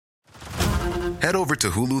Head over to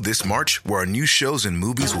Hulu this March, where our new shows and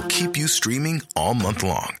movies will keep you streaming all month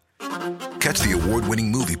long. Catch the award-winning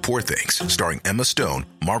movie Poor Things, starring Emma Stone,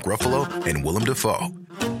 Mark Ruffalo, and Willem Dafoe.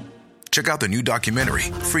 Check out the new documentary,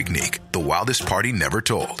 Freaknik, The Wildest Party Never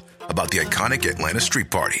Told, about the iconic Atlanta Street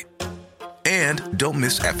Party. And don't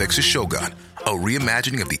miss FX's Shogun, a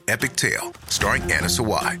reimagining of the epic tale, starring Anna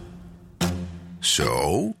Sawai.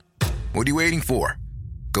 So, what are you waiting for?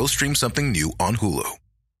 Go stream something new on Hulu.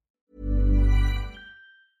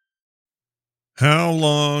 How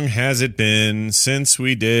long has it been since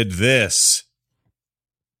we did this?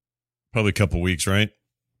 Probably a couple weeks, right?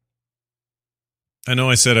 I know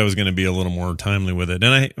I said I was going to be a little more timely with it.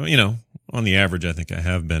 And I, on the average, I think I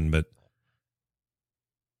have been, but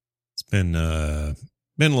it's been a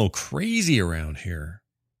little crazy around here.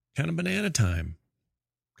 Kind of banana time.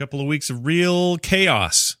 A couple of weeks of real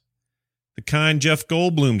chaos. The kind Jeff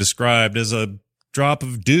Goldblum described as a drop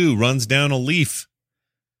of dew runs down a leaf.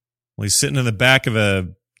 Well, he's sitting in the back of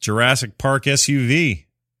a Jurassic Park SUV.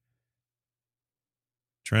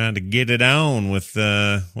 Trying to get it on with,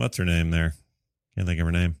 what's her name there? Can't think of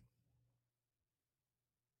her name.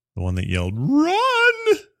 The one that yelled,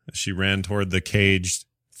 "Run!" as she ran toward the caged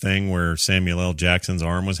thing where Samuel L. Jackson's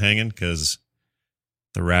arm was hanging because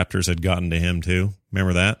the raptors had gotten to him too.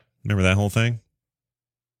 Remember that? Remember that whole thing?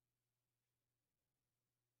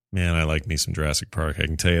 Man, I like me some Jurassic Park. I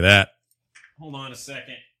can tell you that. Hold on a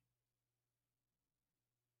second.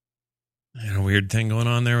 I had a weird thing going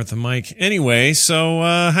on there with the mic. Anyway, so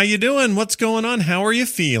how you doing? What's going on? How are you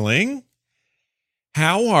feeling?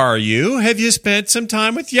 How are you? Have you spent some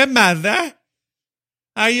time with your mother?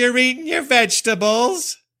 Are you eating your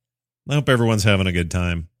vegetables? I hope everyone's having a good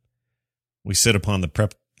time. We sit upon the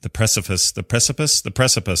precipice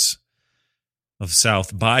of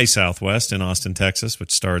South by Southwest in Austin, Texas,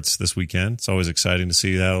 which starts this weekend. It's always exciting to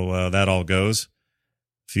see how that all goes.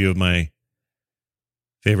 A few of my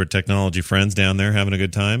favorite technology friends down there having a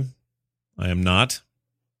good time. I am not.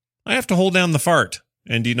 I have to hold down the fart.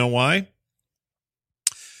 And do you know why?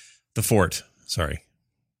 The fort. Sorry.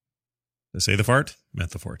 Did I say the fart?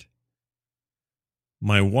 Meant the fort.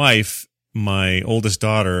 My wife, my oldest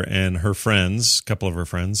daughter, and her friends, a couple of her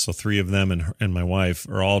friends, so three of them and my wife,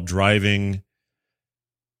 are all driving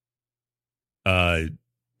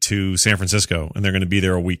to San Francisco, and they're going to be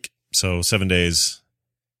there a week. So 7 days.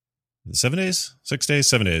 7 days? 6 days?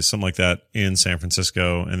 7 days, something like that, in San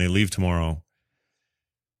Francisco, and they leave tomorrow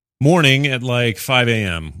morning at like 5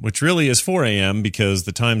 a.m., which really is 4 a.m. because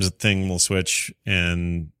the times thing will switch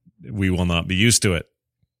and we will not be used to it.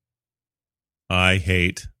 I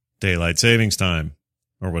hate daylight savings time,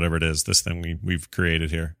 or whatever it is, this thing we've created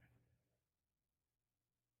here.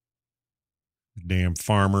 Damn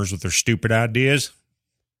farmers with their stupid ideas.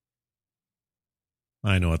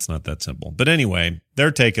 I know it's not that simple. But anyway, they're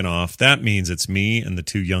taking off. That means it's me and the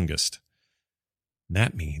two youngest.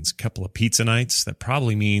 That means a couple of pizza nights. That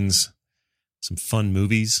probably means some fun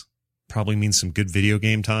movies. Probably means some good video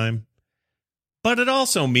game time. But it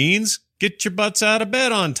also means get your butts out of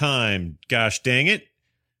bed on time. Gosh dang it.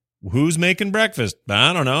 Who's making breakfast?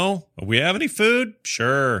 I don't know. We have any food?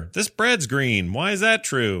 Sure. This bread's green. Why is that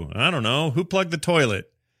true? I don't know. Who plugged the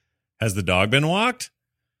toilet? Has the dog been walked?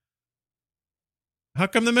 How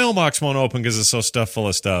come the mailbox won't open because it's so stuffed full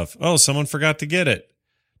of stuff? Oh, someone forgot to get it.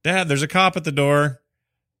 Dad, there's a cop at the door.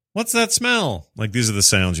 What's that smell? Like, these are the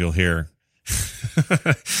sounds you'll hear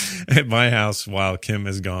at my house while Kim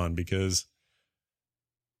is gone, because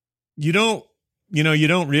you don't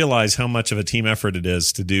realize how much of a team effort it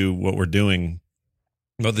is to do what we're doing,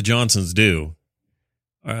 what the Johnsons do.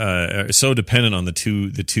 So dependent on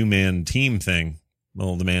the two-man team thing.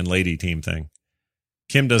 Well, the man-lady team thing.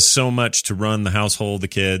 Kim does so much to run the household, the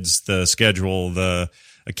kids, the schedule, the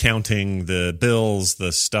accounting, the bills,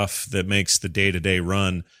 the stuff that makes the day-to-day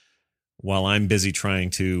run, while I'm busy trying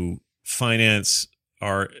to finance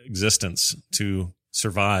our existence to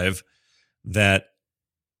survive, that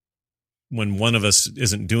when one of us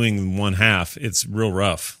isn't doing one half, it's real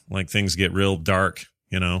rough. Like, things get real dark,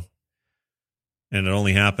 And it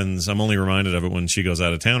only happens, I'm only reminded of it when she goes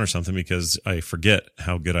out of town or something, because I forget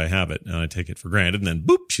how good I have it and I take it for granted. And then,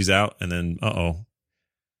 boop, she's out. And then,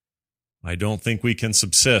 I don't think we can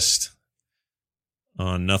subsist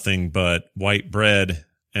on nothing but white bread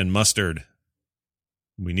and mustard.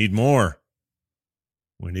 We need more.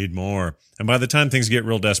 We need more. And by the time things get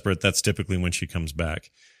real desperate, that's typically when she comes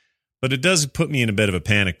back. But it does put me in a bit of a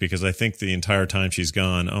panic, because I think the entire time she's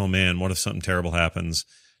gone, oh man, what if something terrible happens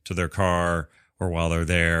to their car, or while they're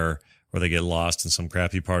there, or they get lost in some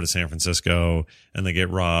crappy part of San Francisco and they get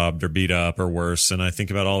robbed or beat up or worse. And I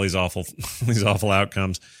think about all these awful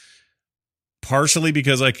outcomes. partially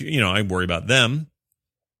because I worry about them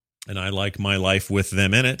and I like my life with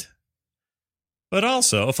them in it. But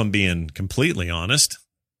also, if I'm being completely honest,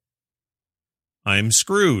 I'm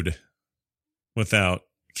screwed without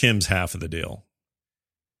Kim's half of the deal.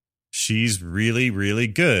 She's really, really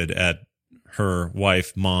good at her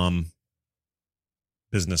wife, mom,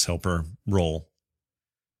 business helper role.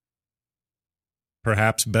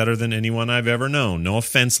 Perhaps better than anyone I've ever known. No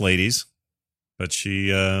offense, ladies, but she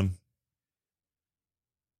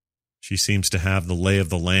seems to have the lay of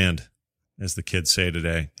the land, as the kids say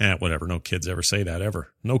today. Whatever. No kids ever say that,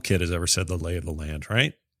 ever. No kid has ever said the lay of the land,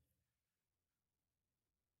 right?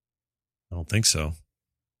 I don't think so.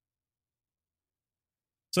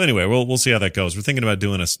 So anyway, we'll see how that goes. We're thinking about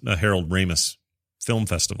doing a Harold Ramis film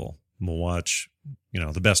festival. We'll watch,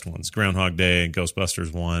 the best ones. Groundhog Day and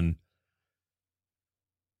Ghostbusters 1.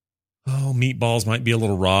 Oh, Meatballs might be a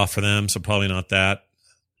little raw for them, so probably not that.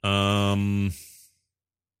 Can't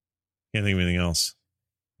think of anything else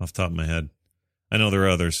off the top of my head. I know there are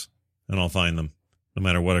others, and I'll find them. No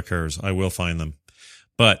matter what occurs, I will find them.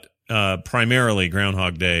 But primarily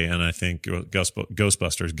Groundhog Day, and I think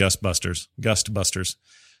Gustbusters.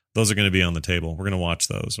 Those are going to be on the table. We're going to watch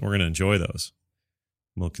those. We're going to enjoy those.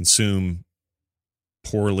 We'll consume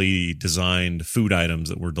poorly designed food items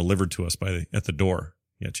that were delivered to us at the door.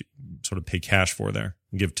 You sort of pay cash for there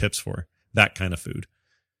and give tips for that kind of food.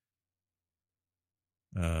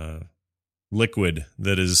 Liquid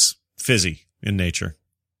that is fizzy in nature.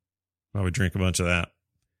 Probably drink a bunch of that.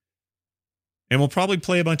 And we'll probably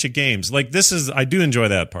play a bunch of games. I do enjoy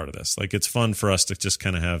that part of this. It's fun for us to just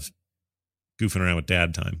kind of have goofing around with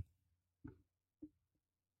dad time.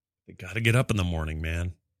 They got to get up in the morning,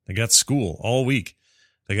 man. They got school all week.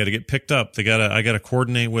 They got to get picked up. I got to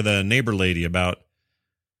coordinate with a neighbor lady about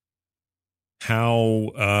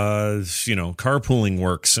how, carpooling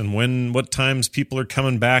works and what times people are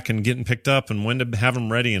coming back and getting picked up and when to have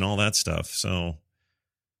them ready and all that stuff. So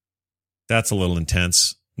that's a little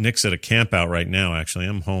intense. Nick's at a camp out right now, actually.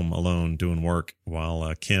 I'm home alone doing work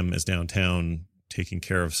while Kim is downtown taking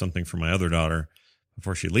care of something for my other daughter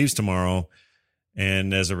before she leaves tomorrow.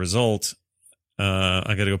 And as a result, I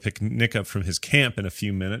got to go pick Nick up from his camp in a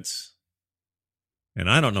few minutes. And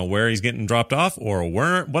I don't know where he's getting dropped off or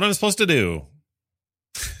what I'm supposed to do.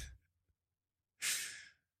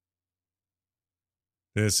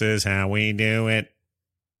 This is how we do it.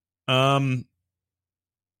 Yeah,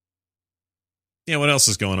 what else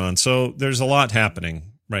is going on? So there's a lot happening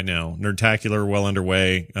right now. Nerdtacular well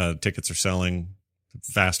underway. Tickets are selling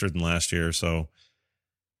faster than last year, so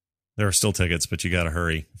there are still tickets, but you got to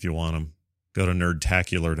hurry if you want them. Go to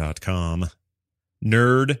nerdtacular.com.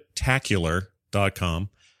 Nerdtacular.com.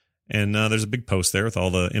 And there's a big post there with all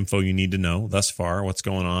the info you need to know thus far, what's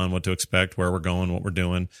going on, what to expect, where we're going, what we're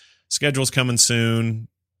doing. Schedule's coming soon.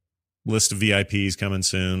 List of VIPs coming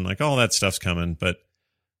soon. All that stuff's coming, but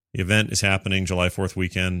the event is happening July 4th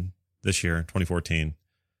weekend this year, 2014,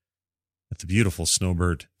 at the beautiful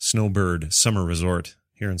Snowbird Summer Resort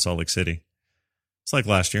here in Salt Lake City. It's like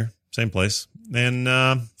last year, same place. And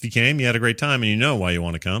if you came, you had a great time, and you know why you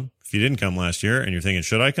want to come. If you didn't come last year and you're thinking,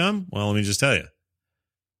 should I come? Well, let me just tell you.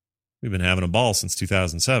 We've been having a ball since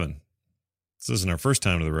 2007. This isn't our first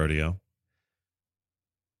time to the rodeo.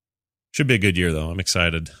 Should be a good year, though. I'm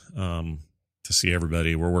excited to see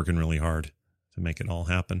everybody. We're working really hard to make it all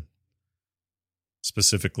happen.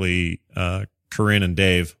 Specifically, Corinne and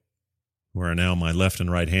Dave, who are now my left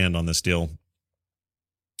and right hand on this deal,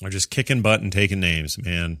 are just kicking butt and taking names,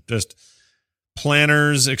 man. Just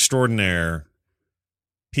planners extraordinaire.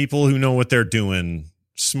 People who know what they're doing.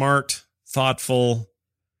 Smart, thoughtful,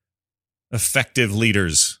 effective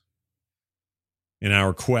leaders in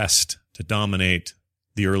our quest to dominate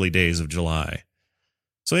the early days of July.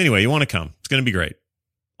 So anyway, you want to come. It's going to be great.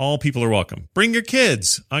 All people are welcome. Bring your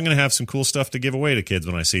kids. I'm going to have some cool stuff to give away to kids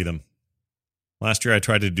when I see them. Last year I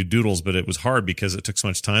tried to do doodles, but it was hard because it took so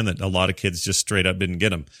much time that a lot of kids just straight up didn't get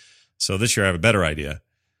them. So this year I have a better idea.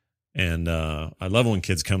 And I love when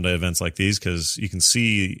kids come to events like these because you can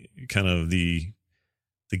see kind of the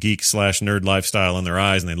geek/nerd lifestyle in their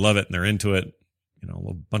eyes, and they love it and they're into it.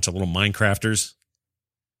 A bunch of little Minecrafters.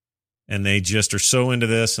 And they just are so into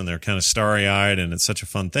this, and they're kind of starry-eyed, and it's such a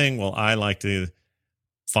fun thing. Well, I like to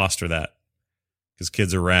foster that because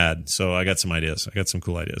kids are rad. So I got some ideas. I got some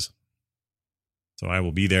cool ideas. So I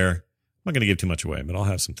will be there. I'm not going to give too much away, but I'll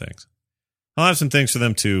have some things. I'll have some things for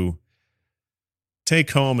them to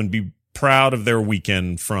take home and be proud of their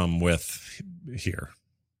weekend with here.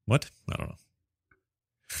 What? I don't know.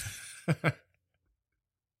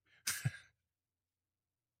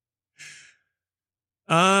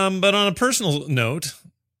 But on a personal note,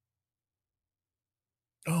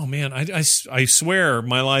 Oh man, I swear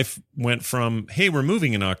my life went from, hey, we're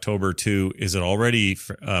moving in October to, is it already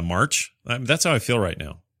March? That's how I feel right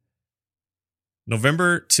now.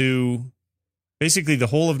 November to basically the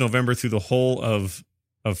whole of November through the whole of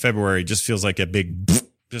February just feels like a big,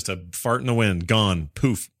 just a fart in the wind, gone,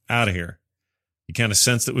 poof, out of here. You kind of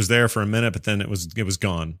sensed it was there for a minute, but then it was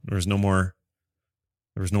gone. There was no more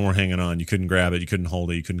hanging on. You couldn't grab it. You couldn't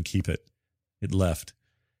hold it. You couldn't keep it. It left.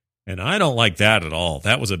 And I don't like that at all.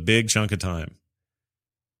 That was a big chunk of time.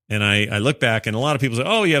 And I look back and a lot of people say,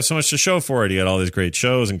 oh, you have so much to show for it. You got all these great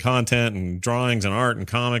shows and content and drawings and art and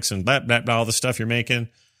comics and blah, blah, blah, all the stuff you're making.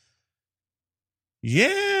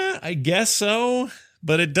 Yeah, I guess so.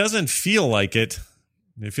 But it doesn't feel like it.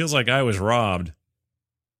 It feels like I was robbed.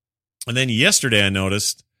 And then yesterday I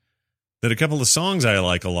noticed that a couple of songs I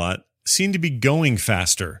like a lot seem to be going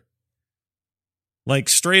faster. Like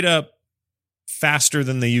straight up faster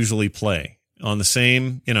than they usually play on the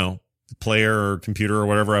same, player or computer or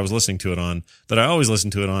whatever I was listening to it on, that I always listen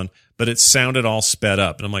to it on, but it sounded all sped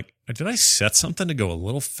up. And I'm like, did I set something to go a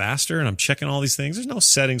little faster? And I'm checking all these things. There's no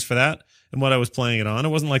settings for that. And what I was playing it on, it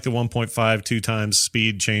wasn't like the 1.52 times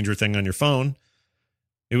speed changer thing on your phone.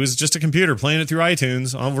 It was just a computer playing it through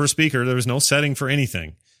iTunes over a speaker. There was no setting for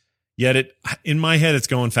anything. Yet in my head, it's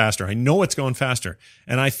going faster. I know it's going faster.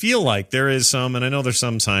 And I feel like there is some, and I know there's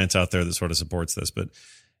some science out there that sort of supports this, but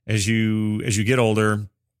as you get older,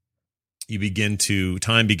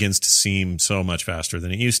 time begins to seem so much faster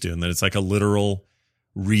than it used to. And that it's like a literal,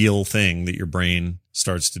 real thing that your brain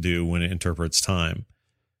starts to do when it interprets time.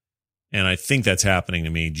 And I think that's happening to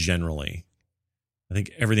me generally. I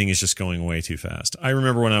think everything is just going way too fast. I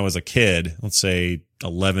remember when I was a kid, let's say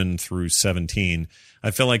 11 through 17,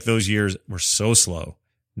 I felt like those years were so slow,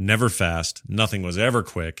 never fast. Nothing was ever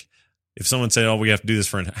quick. If someone said, oh, we have to do this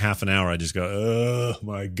for half an hour, I just go, oh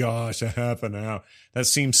my gosh, a half an hour. That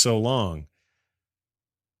seems so long.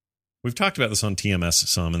 We've talked about this on TMS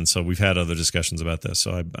some, and so we've had other discussions about this.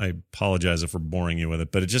 So I apologize if we're boring you with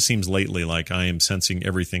it, but it just seems lately like I am sensing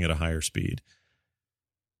everything at a higher speed.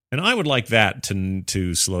 And I would like that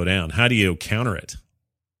to slow down. How do you counter it?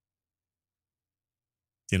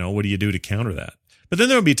 What do you do to counter that? But then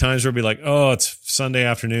there would be times where it'd be like, oh, it's Sunday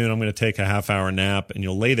afternoon. I'm going to take a half hour nap. And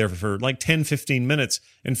you'll lay there for like 10, 15 minutes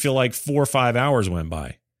and feel like 4 or 5 hours went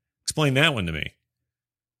by. Explain that one to me.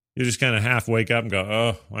 You just kind of half wake up and go,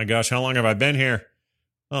 oh my gosh, how long have I been here?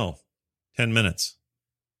 Oh, 10 minutes.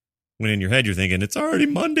 When in your head, you're thinking, it's already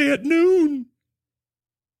Monday at noon.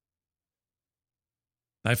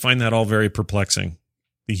 I find that all very perplexing.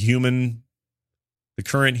 The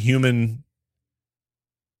current human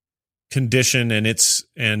condition and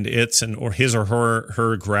or his or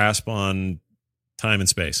her grasp on time and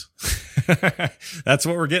space. That's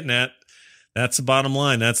what we're getting at. That's the bottom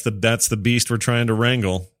line. That's the beast we're trying to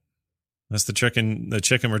wrangle. That's the chicken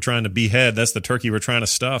we're trying to behead. That's the turkey we're trying to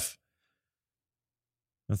stuff.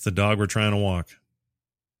 That's the dog we're trying to walk.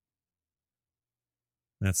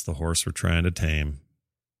 That's the horse we're trying to tame.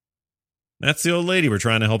 That's the old lady we're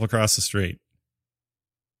trying to help across the street.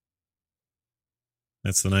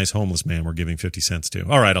 That's the nice homeless man we're giving 50 cents to.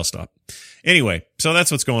 All right, I'll stop. Anyway, so that's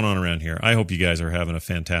what's going on around here. I hope you guys are having a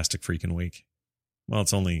fantastic freaking week. Well,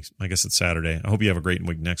 I guess it's Saturday. I hope you have a great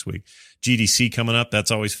week next week. GDC coming up. That's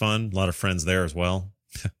always fun. A lot of friends there as well.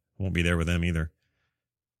 Won't be there with them either.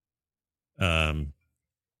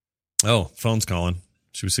 Oh, phone's calling.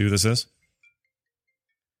 Should we see who this is?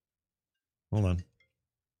 Hold on.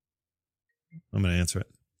 I'm going to answer it.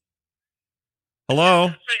 Hello?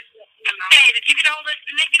 Hey, did Nate get a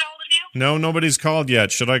hold of you? No, nobody's called yet.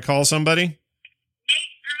 Should I call somebody? Nate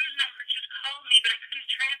Drew's number just called me, but I couldn't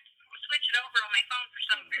switch it over on my phone for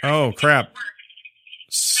some reason. Oh, crap.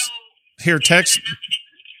 So, here, text.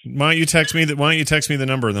 Why don't you text me the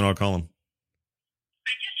number, and then I'll call him.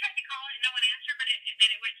 I just tried to call it and no one answered, but then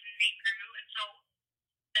it went to Nate Drew, and so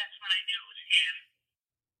that's when I knew it was him.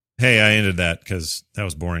 Hey, I ended that because that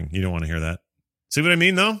was boring. You don't want to hear that. See what I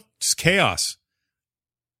mean, though? Just chaos.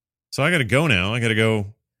 So I got to go now. I got to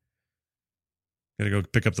go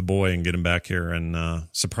pick up the boy and get him back here and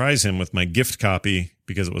surprise him with my gift copy,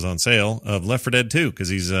 because it was on sale, of Left 4 Dead 2, because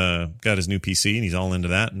he's got his new PC and he's all into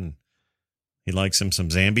that, and he likes him some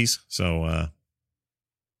zombies. So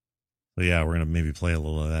yeah, we're going to maybe play a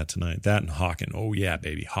little of that tonight. That and Hawken. Oh, yeah,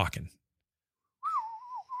 baby, Hawken.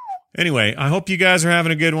 Anyway, I hope you guys are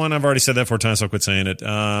having a good one. I've already said that 4 times, so I'll quit saying it.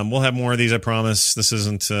 We'll have more of these, I promise. This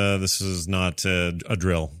is not a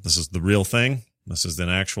drill. This is the real thing. This is an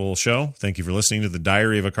actual show. Thank you for listening to The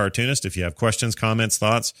Diary of a Cartoonist. If you have questions, comments,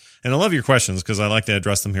 thoughts, and I love your questions because I like to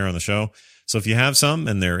address them here on the show, So if you have some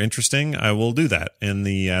and they're interesting, I will do that. And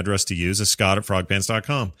the address to use is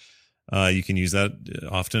scott@frogpants.com. You can use that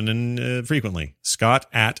often and frequently.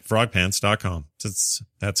 Scott@frogpants.com. It's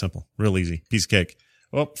that simple. Real easy. Piece of cake.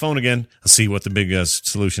 Oh, phone again. Let's see what the big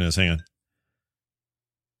solution is. Hang on.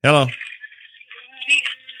 Hello.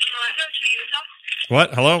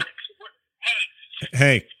 What? Hello?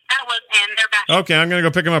 Hey. That was, and they're back. Okay, I'm going to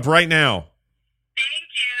go pick him up right now.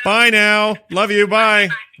 Thank you. Bye now. Love you. Bye.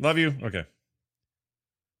 Love you. Okay.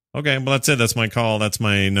 Okay, well, that's it. That's my call. That's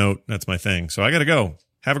my note. That's my thing. So I got to go.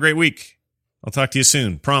 Have a great week. I'll talk to you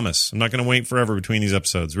soon. Promise. I'm not going to wait forever between these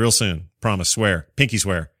episodes. Real soon. Promise. Swear. Pinky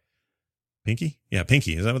swear. Pinky? Yeah,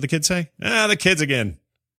 pinky. Is that what the kids say? The kids again.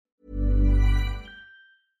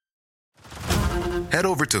 Head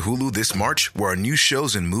over to Hulu this March, where our new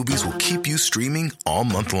shows and movies will keep you streaming all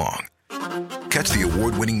month long. Catch the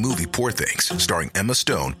award-winning movie Poor Things, starring Emma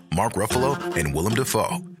Stone, Mark Ruffalo, and Willem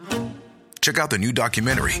Dafoe. Check out the new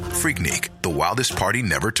documentary, Freaknik, The Wildest Party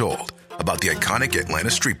Never Told, about the iconic Atlanta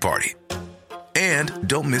Street Party. And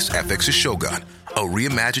don't miss FX's Shogun, a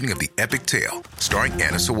reimagining of the epic tale, starring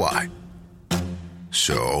Anna Sawai.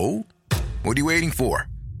 So, what are you waiting for?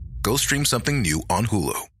 Go stream something new on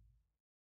Hulu.